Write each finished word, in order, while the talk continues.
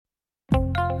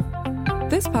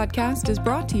This podcast is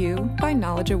brought to you by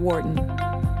Knowledge at Wharton.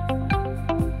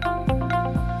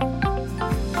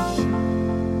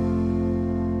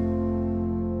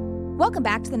 Welcome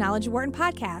back to the Knowledge at Wharton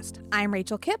podcast. I'm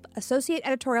Rachel Kipp, Associate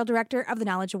Editorial Director of the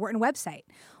Knowledge at Wharton website.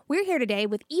 We're here today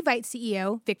with eVite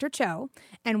CEO Victor Cho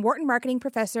and Wharton Marketing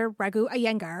Professor Raghu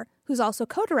Iyengar, who's also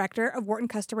co-director of Wharton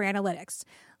Customer Analytics.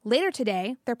 Later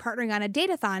today, they're partnering on a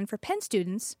datathon for Penn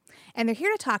students, and they're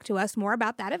here to talk to us more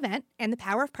about that event and the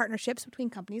power of partnerships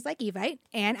between companies like eVite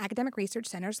and academic research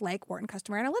centers like Wharton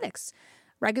Customer Analytics.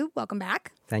 Raghu, welcome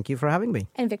back. Thank you for having me.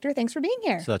 And Victor, thanks for being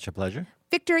here. Such a pleasure.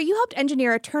 Victor, you helped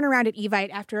engineer a turnaround at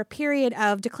eVite after a period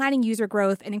of declining user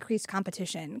growth and increased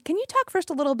competition. Can you talk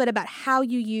first a little bit about how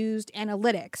you used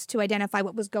analytics to identify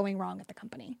what was going wrong at the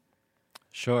company?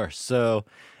 Sure. So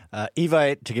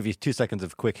eVite, to give you 2 seconds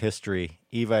of quick history,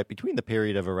 eVite between the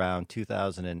period of around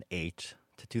 2008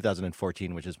 to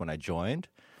 2014, which is when I joined,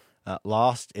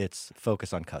 lost its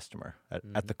focus on customer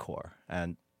at the core.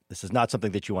 And this is not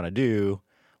something that you want to do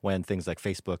when things like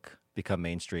Facebook become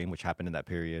mainstream, which happened in that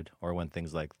period, or when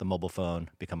things like the mobile phone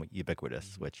become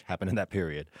ubiquitous, which happened in that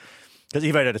period. Because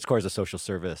eVite at its core is a social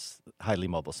service, highly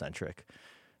mobile-centric.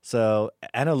 So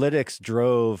analytics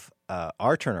drove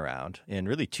our turnaround in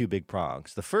really two big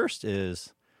prongs. The first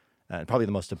is, and probably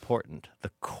the most important,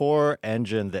 the core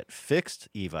engine that fixed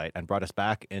eVite and brought us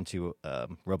back into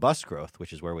robust growth,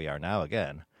 which is where we are now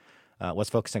again, was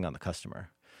focusing on the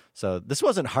customer. So this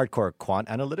wasn't hardcore quant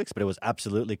analytics, but it was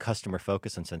absolutely customer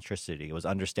focus and centricity. It was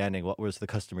understanding what was the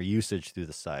customer usage through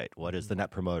the site, what is the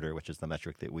net promoter, which is the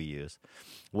metric that we use,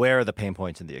 where are the pain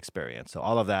points in the experience. So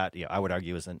all of that, I would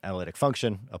argue, is an analytic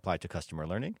function applied to customer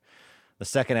learning. The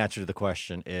second answer to the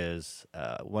question is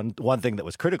one thing that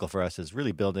was critical for us is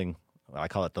really building, I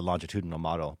call it the longitudinal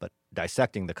model, but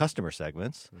dissecting the customer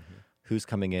segments, who's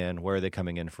coming in, where are they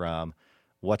coming in from,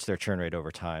 what's their churn rate over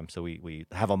time. So we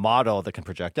have a model that can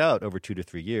project out over 2 to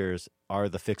 3 years. Are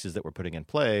the fixes that we're putting in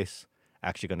place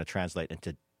actually going to translate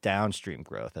into downstream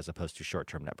growth as opposed to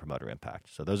short-term net promoter impact?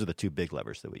 So those are the two big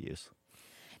levers that we use.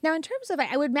 Now, in terms of,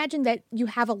 I would imagine that you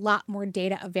have a lot more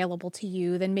data available to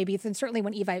you than certainly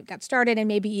when eVite got started and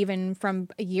maybe even from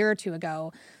a year or two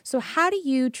ago. So how do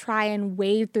you try and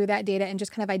wade through that data and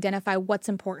just kind of identify what's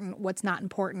important, what's not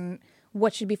important,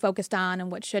 what should be focused on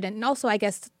and what shouldn't? And also, I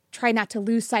guess, try not to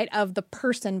lose sight of the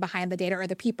person behind the data, or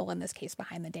the people in this case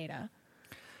behind the data.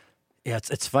 Yeah,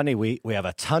 it's funny. We have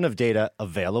a ton of data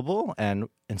available, and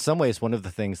in some ways, one of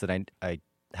the things that I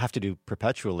have to do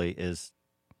perpetually is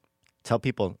tell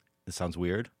people, this sounds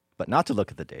weird, but not to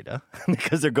look at the data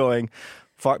because they're going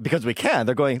far, because we can.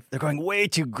 They're going way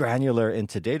too granular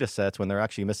into data sets when they're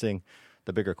actually missing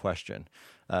the bigger question.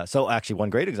 So actually,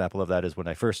 one great example of that is when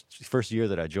I first year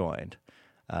that I joined.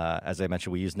 As I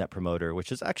mentioned, we use Net Promoter, which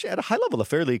is actually at a high level a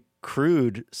fairly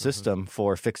crude system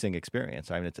for fixing experience.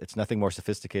 I mean, it's nothing more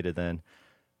sophisticated than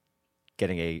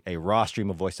getting a raw stream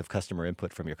of voice of customer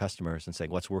input from your customers and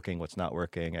saying what's working, what's not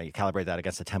working. You calibrate that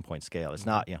against a 10-point scale. It's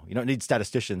not, you don't need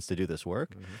statisticians to do this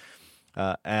work.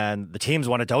 And the teams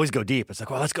wanted to always go deep. It's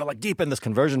like, well, let's go deep in this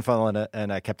conversion funnel.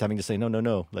 And I kept having to say,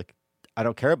 no. I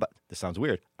don't care about, this sounds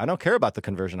weird. I don't care about the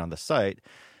conversion on the site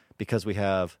because we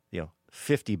have,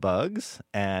 50 bugs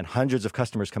and hundreds of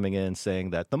customers coming in saying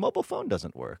that the mobile phone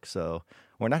doesn't work. So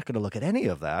we're not going to look at any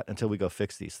of that until we go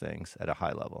fix these things at a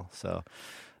high level. So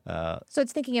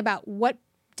it's thinking about what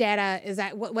data is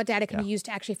that, what data can be used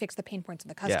to actually fix the pain points of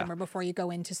the customer before you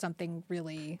go into something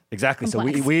really Exactly.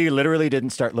 complex. So we literally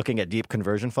didn't start looking at deep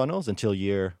conversion funnels until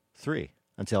year 3.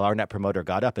 Until our net promoter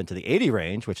got up into the 80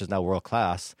 range, which is now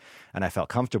world-class, and I felt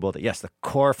comfortable that, yes, the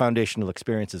core foundational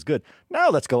experience is good. Now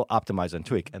let's go optimize and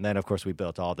tweak. And then, of course, we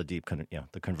built all the deep,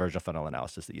 the conversion funnel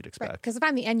analysis that you'd expect. Because if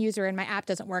I'm the end user and my app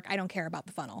doesn't work, I don't care about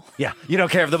the funnel. Yeah, you don't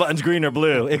care if the button's green or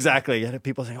blue. Exactly. You have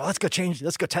people saying, well, let's go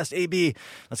test A/B.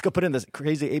 Let's go put in this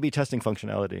crazy A/B testing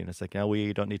functionality. And it's like, no,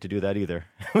 we don't need to do that either.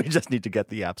 We just need to get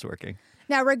the apps working.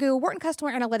 Now, Raghu, Wharton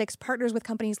Customer Analytics partners with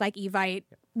companies like eVite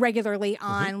regularly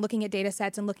on looking at data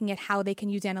sets and looking at how they can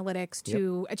use analytics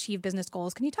to achieve business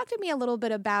goals. Can you talk to me a little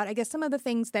bit about, I guess, some of the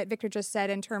things that Victor just said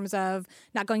in terms of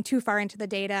not going too far into the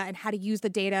data and how to use the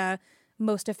data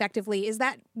most effectively?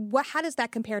 How does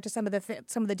that compare to some of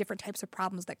the different types of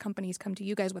problems that companies come to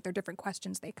you guys with, or different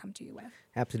questions they come to you with?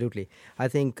 Absolutely. I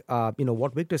think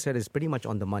what Victor said is pretty much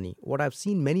on the money. What I've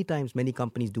seen many times many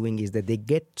companies doing is that they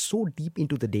get so deep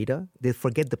into the data, they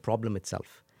forget the problem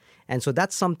itself. And so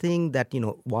that's something that,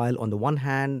 while on the one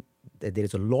hand, there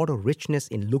is a lot of richness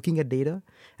in looking at data,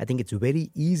 I think it's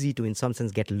very easy to, in some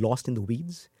sense, get lost in the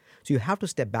weeds. So you have to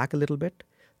step back a little bit,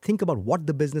 think about what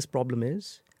the business problem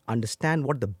is, understand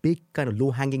what the big kind of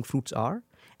low-hanging fruits are,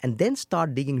 and then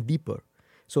start digging deeper.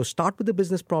 So start with the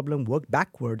business problem, work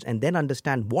backwards, and then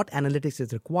understand what analytics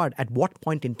is required at what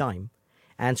point in time,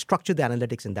 and structure the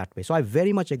analytics in that way. So I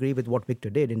very much agree with what Victor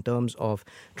did in terms of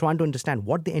trying to understand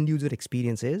what the end user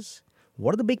experience is.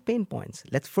 What are the big pain points?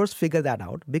 Let's first figure that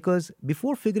out, because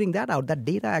before figuring that out, that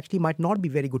data actually might not be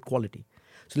very good quality.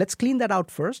 So let's clean that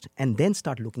out first and then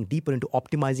start looking deeper into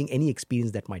optimizing any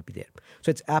experience that might be there. So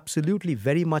it's absolutely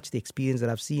very much the experience that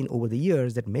I've seen over the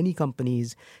years that many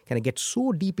companies kind of get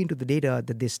so deep into the data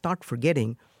that they start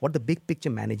forgetting what the big picture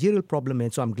managerial problem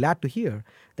is. So I'm glad to hear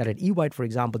that at eWhite, for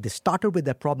example, they started with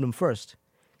that problem first,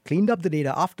 cleaned up the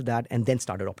data after that, and then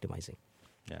started optimizing.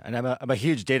 Yeah, and I'm a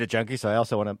huge data junkie, so I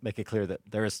also want to make it clear that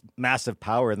there is massive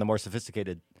power in the more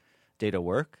sophisticated data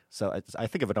work. So I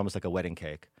think of it almost like a wedding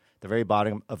cake. The very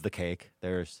bottom of the cake,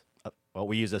 there's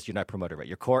we use this Unite Promoter, right?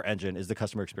 Your core engine is the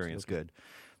customer experience good.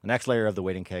 The next layer of the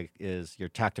wedding cake is your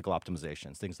tactical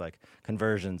optimizations, things like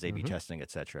conversions, A/B testing, et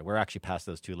cetera. We're actually past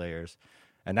those 2 layers.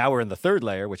 And now we're in the third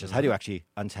layer, which is how do you actually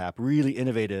untap really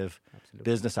innovative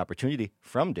business opportunity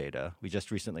from data. We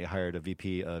just recently hired a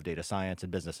VP of data science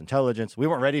and business intelligence. We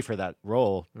weren't ready for that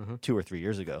role 2 or 3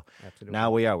 years ago. Absolutely.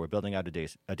 Now we are. We're building out a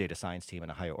data science team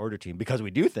and a higher order team because we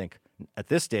do think at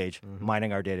this stage,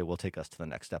 mining our data will take us to the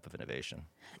next step of innovation.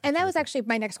 And that was actually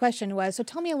my next question was, so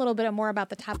tell me a little bit more about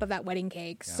the top of that wedding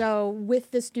cake. Yeah. So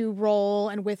with this new role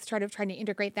and with sort of trying to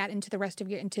integrate that into the rest of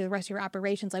your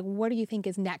operations, like what do you think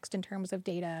is next in terms of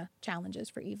data challenges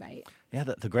for eVite? Yeah,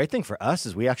 the great thing for us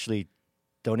is we actually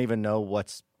don't even know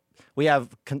we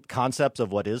have concepts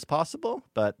of what is possible,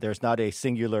 but there's not a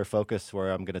singular focus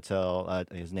where I'm going to tell,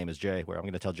 his name is Jay, where I'm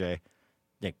going to tell Jay,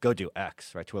 go do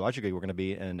X, right? To a large degree, we're going to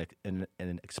be in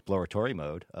an exploratory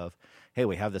mode of, hey,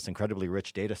 we have this incredibly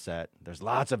rich data set. There's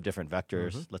lots of different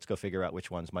vectors. Let's go figure out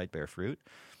which ones might bear fruit.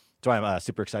 So I'm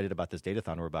super excited about this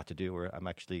datathon we're about to do. Where I'm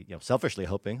actually, selfishly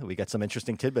hoping that we get some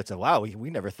interesting tidbits of, wow,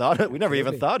 we never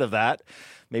even thought of that.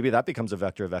 Maybe that becomes a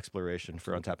vector of exploration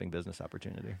for untapping business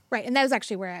opportunity. Right, and that was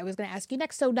actually where I was going to ask you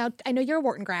next. So now I know you're a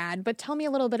Wharton grad, but tell me a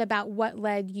little bit about what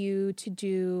led you to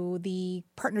do the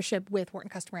partnership with Wharton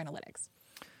Customer Analytics.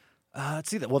 Let's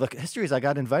see that. Well, the history is I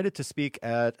got invited to speak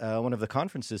at one of the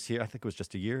conferences here. I think it was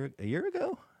just a year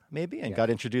ago, maybe, and got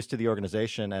introduced to the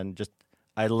organization and just.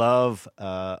 I love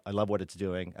what it's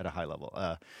doing at a high level.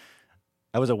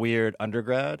 I was a weird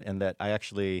undergrad in that I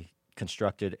actually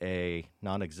constructed a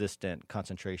non-existent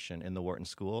concentration in the Wharton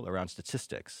School around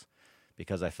statistics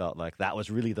because I felt like that was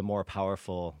really the more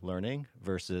powerful learning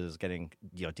versus getting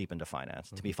deep into finance.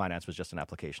 To me, finance was just an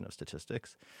application of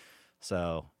statistics.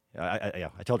 So I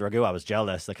told Raghu I was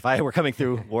jealous. Like if I were coming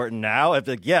through Wharton now, I'd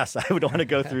be like, yes, I would want to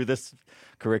go through this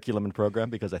curriculum and program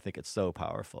because I think it's so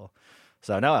powerful.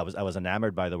 So no, I was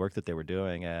enamored by the work that they were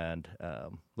doing and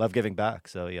love giving back.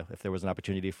 So if there was an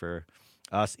opportunity for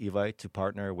us, eVite, to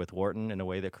partner with Wharton in a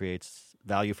way that creates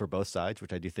value for both sides,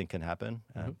 which I do think can happen,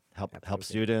 help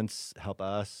students, help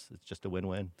us, it's just a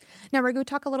win-win. Now, Raghu,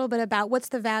 talk a little bit about what's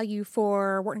the value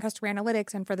for Wharton Customer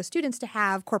Analytics and for the students to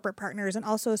have corporate partners and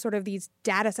also sort of these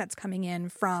data sets coming in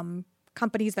from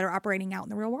companies that are operating out in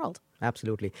the real world.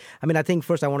 Absolutely. I mean, I think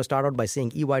first I want to start out by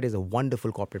saying eWhite is a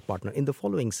wonderful corporate partner in the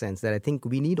following sense that I think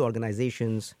we need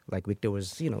organizations like Victor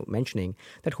was, mentioning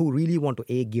that who really want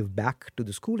to give back to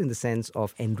the school in the sense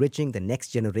of enriching the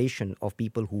next generation of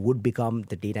people who would become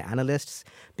the data analysts,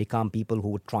 become people who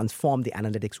would transform the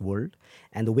analytics world.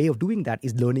 And the way of doing that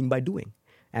is learning by doing.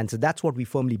 And so that's what we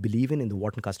firmly believe in the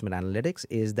Wharton Customer Analytics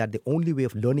is that the only way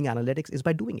of learning analytics is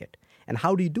by doing it. And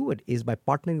how do you do it is by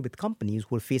partnering with companies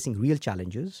who are facing real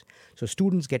challenges. So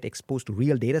students get exposed to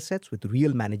real data sets with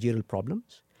real managerial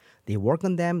problems. They work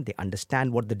on them, they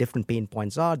understand what the different pain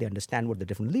points are, they understand what the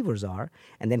different levers are,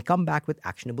 and then come back with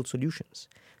actionable solutions.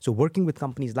 So working with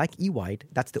companies like eWhite,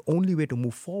 that's the only way to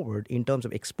move forward in terms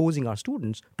of exposing our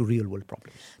students to real-world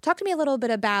problems. Talk to me a little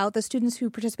bit about the students who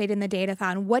participate in the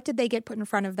Datathon. What did they get put in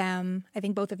front of them? I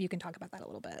think both of you can talk about that a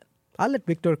little bit. I'll let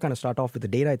Victor kind of start off with the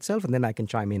data itself, and then I can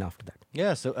chime in after that.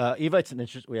 Yeah, so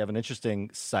eVite's we have an interesting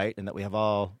site in that we have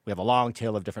a long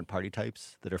tail of different party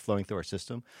types that are flowing through our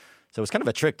system. So it's kind of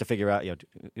a trick to figure out, you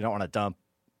don't want to dump,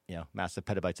 massive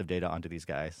petabytes of data onto these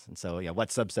guys. And so, what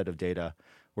subset of data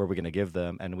were we going to give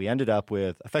them? And we ended up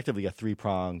with effectively a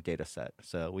 3-pronged data set.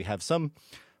 So we have some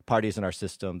parties in our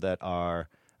system that are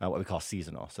what we call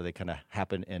seasonal. So they kind of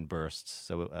happen in bursts.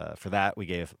 So for that, we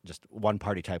gave just one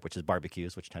party type, which is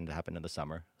barbecues, which tend to happen in the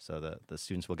summer. So the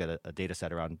students will get a data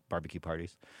set around barbecue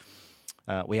parties.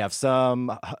 We have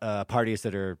some parties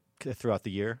that are throughout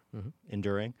the year,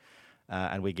 enduring.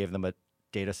 And we gave them a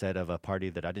data set of a party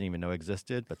that I didn't even know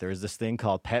existed. But there is this thing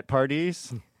called pet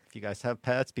parties. If you guys have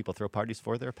pets, people throw parties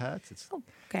for their pets.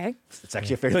 Okay. It's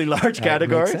actually a fairly large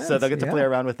category, makes so they'll get to sense, play yeah.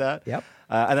 around with that. Yep.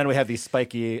 And then we have these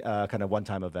spiky kind of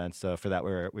one-time events. So for that,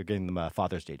 we're giving them a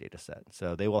Father's Day data set.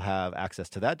 So they will have access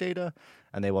to that data,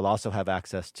 and they will also have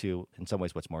access to, in some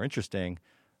ways, what's more interesting,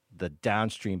 the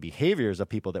downstream behaviors of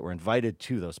people that were invited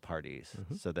to those parties,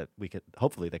 so that we could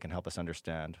hopefully they can help us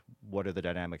understand what are the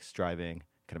dynamics driving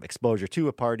kind of exposure to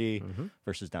a party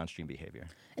versus downstream behavior.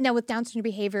 And now with downstream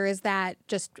behavior, is that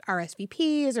just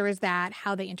RSVPs, or is that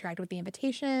how they interact with the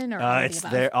invitation, or all of the It's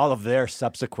above? all of their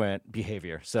subsequent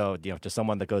behavior. So, to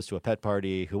someone that goes to a pet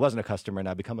party who wasn't a customer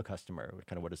now become a customer,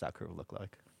 kind of what does that curve look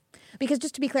like? Because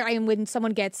just to be clear, I mean, when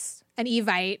someone gets an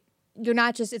Evite,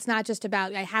 it's not just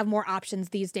about I have more options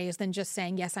these days than just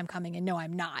saying yes, I'm coming and no,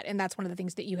 I'm not. And that's one of the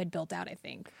things that you had built out, I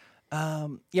think.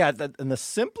 In the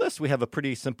simplest, we have a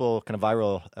pretty simple kind of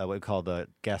viral, what we call the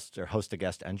guest or host a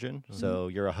guest engine. So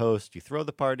you're a host, you throw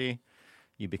the party,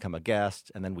 you become a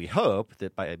guest, and then we hope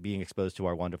that by being exposed to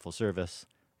our wonderful service,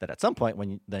 that at some point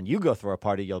when you go throw a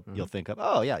party, you'll think of,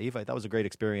 oh yeah, Evite, that was a great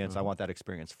experience. I want that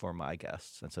experience for my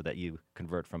guests, and so that you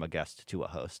convert from a guest to a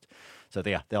host. So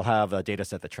they'll have a data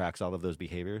set that tracks all of those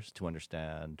behaviors to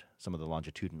understand some of the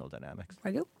longitudinal dynamics.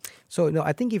 Raghu? So,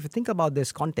 I think if you think about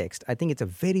this context, I think it's a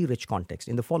very rich context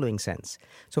in the following sense.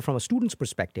 So, from a student's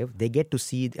perspective, they get to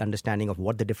see the understanding of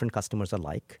what the different customers are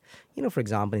like. For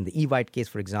example, in the Evite case,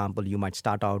 for example, you might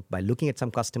start out by looking at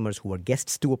some customers who are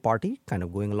guests to a party, kind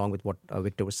of going along with what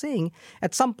Victor was saying.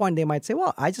 At some point, they might say,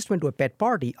 well, I just went to a pet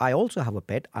party. I also have a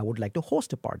pet. I would like to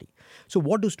host a party. So,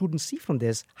 what do students see from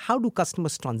this? How do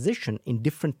customers transition in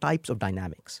different types of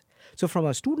dynamics? So from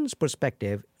a student's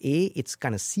perspective, it's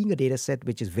kind of seeing a data set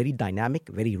which is very dynamic,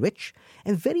 very rich,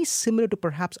 and very similar to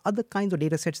perhaps other kinds of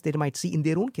data sets they might see in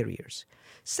their own careers.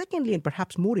 Secondly, and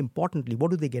perhaps more importantly,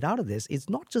 what do they get out of this? It's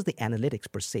not just the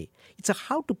analytics per se. It's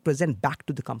how to present back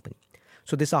to the company.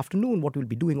 So this afternoon, what we'll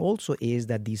be doing also is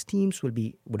that these teams would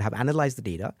have analyzed the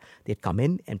data. They'd come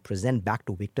in and present back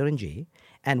to Victor and Jay.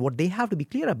 And what they have to be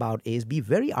clear about is be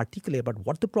very articulate about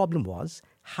what the problem was,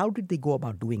 how did they go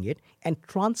about doing it, and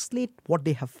translate what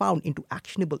they have found into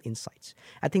actionable insights.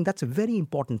 I think that's a very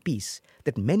important piece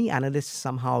that many analysts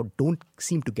somehow don't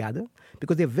seem to gather,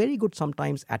 because they're very good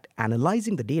sometimes at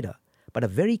analyzing the data. But a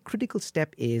very critical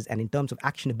step is, and in terms of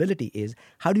actionability is,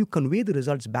 how do you convey the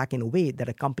results back in a way that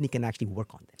a company can actually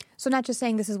work on them? So not just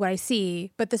saying this is what I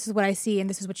see, but this is what I see and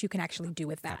this is what you can actually do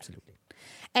with that. Absolutely.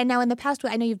 And now in the past,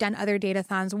 I know you've done other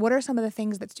data-thons. What are some of the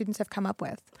things that students have come up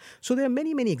with? So there are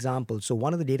many, many examples. So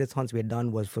one of the data-thons we had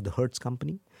done was for the Hertz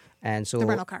company. And so The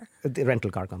rental car. The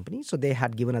rental car company. So they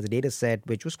had given us a data set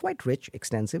which was quite rich,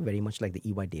 extensive, very much like the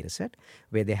Evite data set,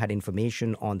 where they had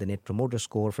information on the Net Promoter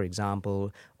Score, for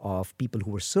example, of people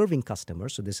who were serving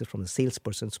customers. So this is from the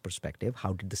salesperson's perspective.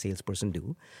 How did the salesperson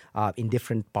do in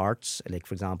different parts, like,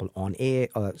 for example, on air,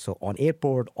 so on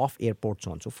airport, off airport,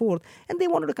 so on and so forth. And they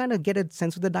wanted to kind of get a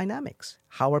sense of the dynamics.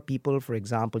 How are people, for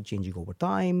example, changing over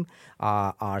time?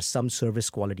 Are some service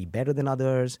quality better than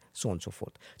others? So on and so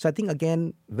forth. So I think,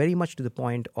 again, very much to the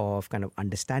point of kind of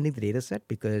understanding the data set,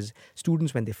 because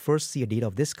students, when they first see a data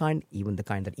of this kind, even the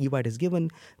kind that Evite is given,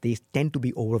 they tend to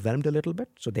be overwhelmed a little bit.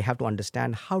 So they have to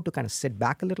understand how to kind of sit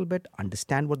back a little bit,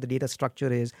 understand what the data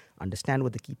structure is, understand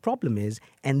what the key problem is,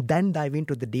 and then dive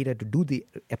into the data to do the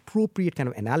appropriate kind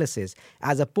of analysis,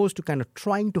 as opposed to kind of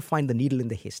trying to find the needle in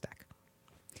the haystack.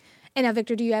 And now,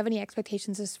 Victor, do you have any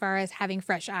expectations as far as having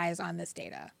fresh eyes on this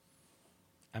data?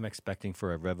 I'm expecting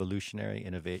for a revolutionary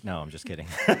innovate. No, I'm just kidding.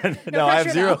 No I have pressure,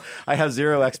 zero. though. I have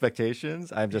zero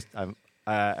expectations. I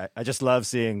just love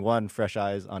seeing fresh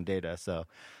eyes on data. So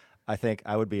I think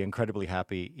I would be incredibly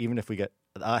happy, even if we get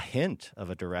a hint of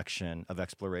a direction of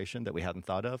exploration that we hadn't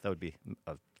thought of. That would be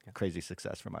a crazy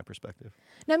success from my perspective.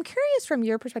 Now, I'm curious from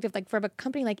your perspective, like from a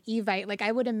company like Evite, like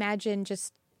I would imagine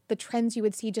just the trends you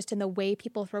would see just in the way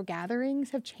people throw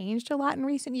gatherings have changed a lot in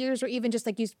recent years, or even just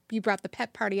like you brought the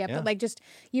pet party up, Yeah. but like just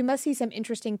you must see some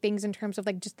interesting things in terms of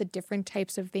like just the different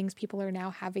types of things people are now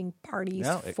having parties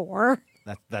for.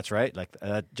 That's right. Like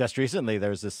just recently,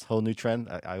 there was this whole new trend.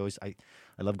 I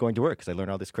love going to work because I learn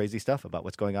all this crazy stuff about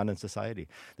what's going on in society.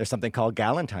 There's something called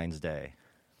Galentine's Day.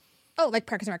 Oh, like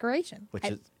Parks and Recreation.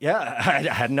 I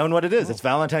hadn't known what it is. It's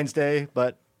Valentine's Day,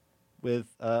 but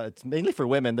with it's mainly for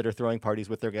women that are throwing parties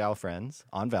with their gal friends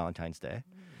on Valentine's Day.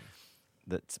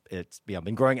 It's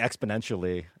been growing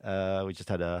exponentially. We just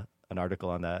had an article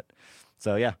on that.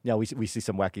 So we see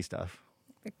some wacky stuff.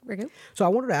 Raghu? So I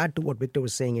wanted to add to what Victor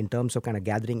was saying in terms of kind of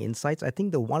gathering insights. I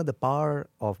think one of the power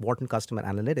of Wharton Customer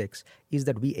Analytics is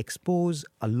that we expose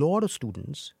a lot of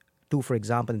students to, for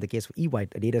example, in the case of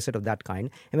eVite, a data set of that kind.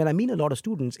 And when I mean a lot of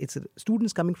students, it's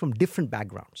students coming from different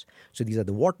backgrounds. So these are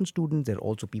the Wharton students. There are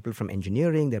also people from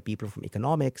engineering. There are people from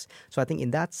economics. So I think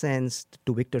in that sense,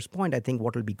 to Victor's point, I think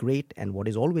what will be great and what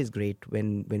is always great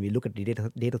when we look at the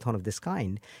datathon of this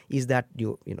kind is that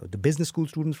the business school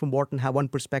students from Wharton have one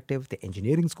perspective, the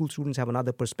engineering school students have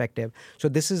another perspective. So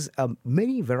this is a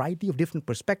many variety of different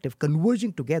perspectives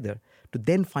converging together to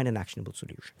then find an actionable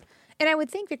solution. And I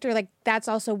would think, Victor, that's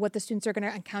also what the students are going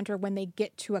to encounter when they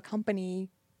get to a company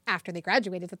after they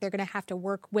graduate, is that they're going to have to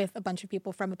work with a bunch of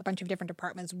people from a bunch of different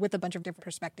departments with a bunch of different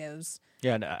perspectives.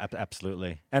 Yeah, no,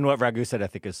 absolutely. And what Raghu said, I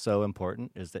think, is so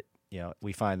important, is that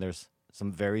we find there's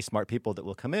some very smart people that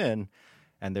will come in,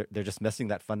 and they're just missing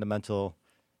that fundamental,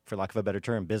 for lack of a better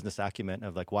term, business acumen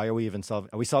of why are we even solving?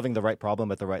 Are we solving the right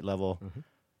problem at the right level? Mm-hmm.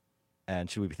 And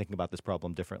should we be thinking about this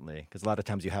problem differently? Because a lot of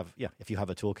times if you have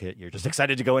a toolkit, you're just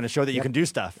excited to go in and show that you can do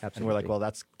stuff. Absolutely. And we're like, well,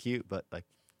 that's cute, but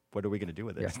what are we going to do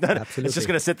with it? Yeah, it's just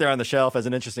going to sit there on the shelf as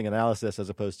an interesting analysis, as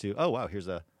opposed to, oh, wow, here's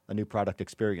a new product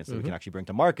experience that we can actually bring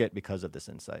to market because of this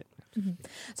insight. Mm-hmm.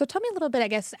 So tell me a little bit, I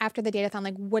guess, after the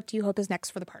Datathon, what do you hope is next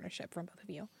for the partnership from both of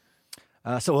you?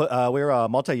 So we're a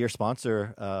multi-year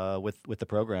sponsor with the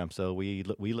program. So we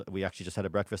actually just had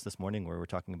a breakfast this morning where we're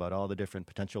talking about all the different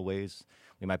potential ways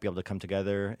we might be able to come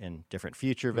together in different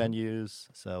future venues.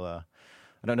 So I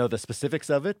don't know the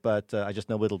specifics of it, but I just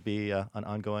know it'll be an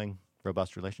ongoing,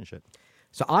 robust relationship.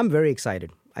 So I'm very excited.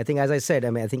 I think, as I said,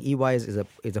 I think EY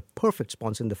is a perfect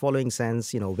sponsor in the following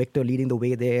sense. Victor leading the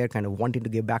way there, kind of wanting to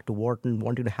give back to Wharton,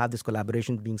 wanting to have this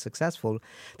collaboration being successful.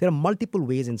 There are multiple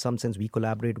ways, in some sense, we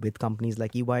collaborate with companies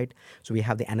like EY. So we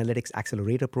have the Analytics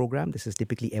Accelerator Program. This is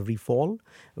typically every fall,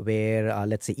 where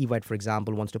let's say EY, for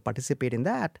example, wants to participate in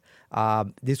that.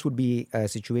 This would be a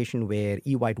situation where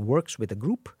EY works with a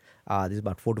group. There's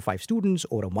about 4 to 5 students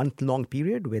over a month-long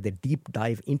period where they deep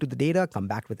dive into the data, come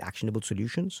back with actionable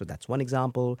solutions. So that's one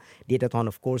example. Datathon,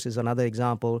 of course, is another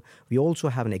example. We also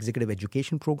have an executive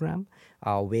education program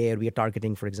where we are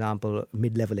targeting, for example,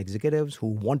 mid-level executives who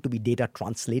want to be data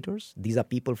translators. These are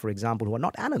people, for example, who are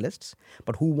not analysts,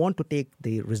 but who want to take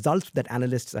the results that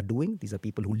analysts are doing. These are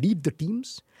people who lead the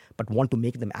teams, but want to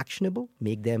make them actionable,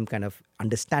 make them kind of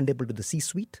understandable to the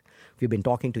C-suite. We've been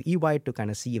talking to EY to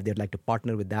kind of see if they'd like to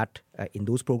partner with that in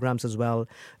those programs as well.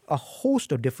 A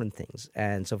host of different things.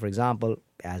 And so, for example,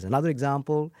 as another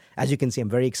example, as you can see, I'm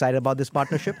very excited about this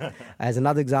partnership. As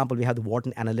another example, we have the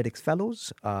Wharton Analytics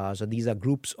Fellows. So these are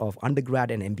groups of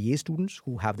undergrad and MBA students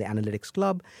who have the Analytics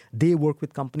Club. They work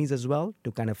with companies as well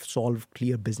to kind of solve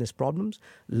clear business problems.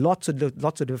 Lots of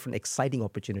different exciting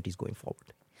opportunities going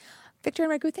forward. Victor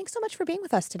and Raghu, thanks so much for being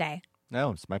with us today.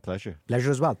 No, it's my pleasure.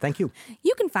 Pleasure as well. Thank you.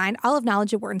 You can find all of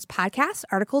Knowledge at Wharton's podcasts,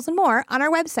 articles, and more on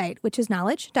our website, which is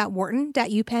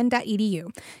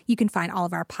knowledge.wharton.upenn.edu. You can find all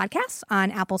of our podcasts on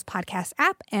Apple's podcast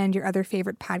app and your other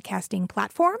favorite podcasting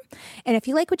platform. And if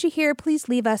you like what you hear, please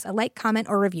leave us a like, comment,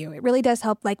 or review. It really does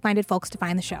help like-minded folks to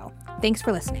find the show. Thanks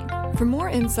for listening. For more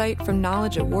insight from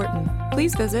Knowledge at Wharton,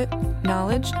 please visit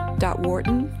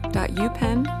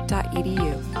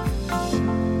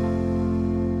knowledge.wharton.upenn.edu.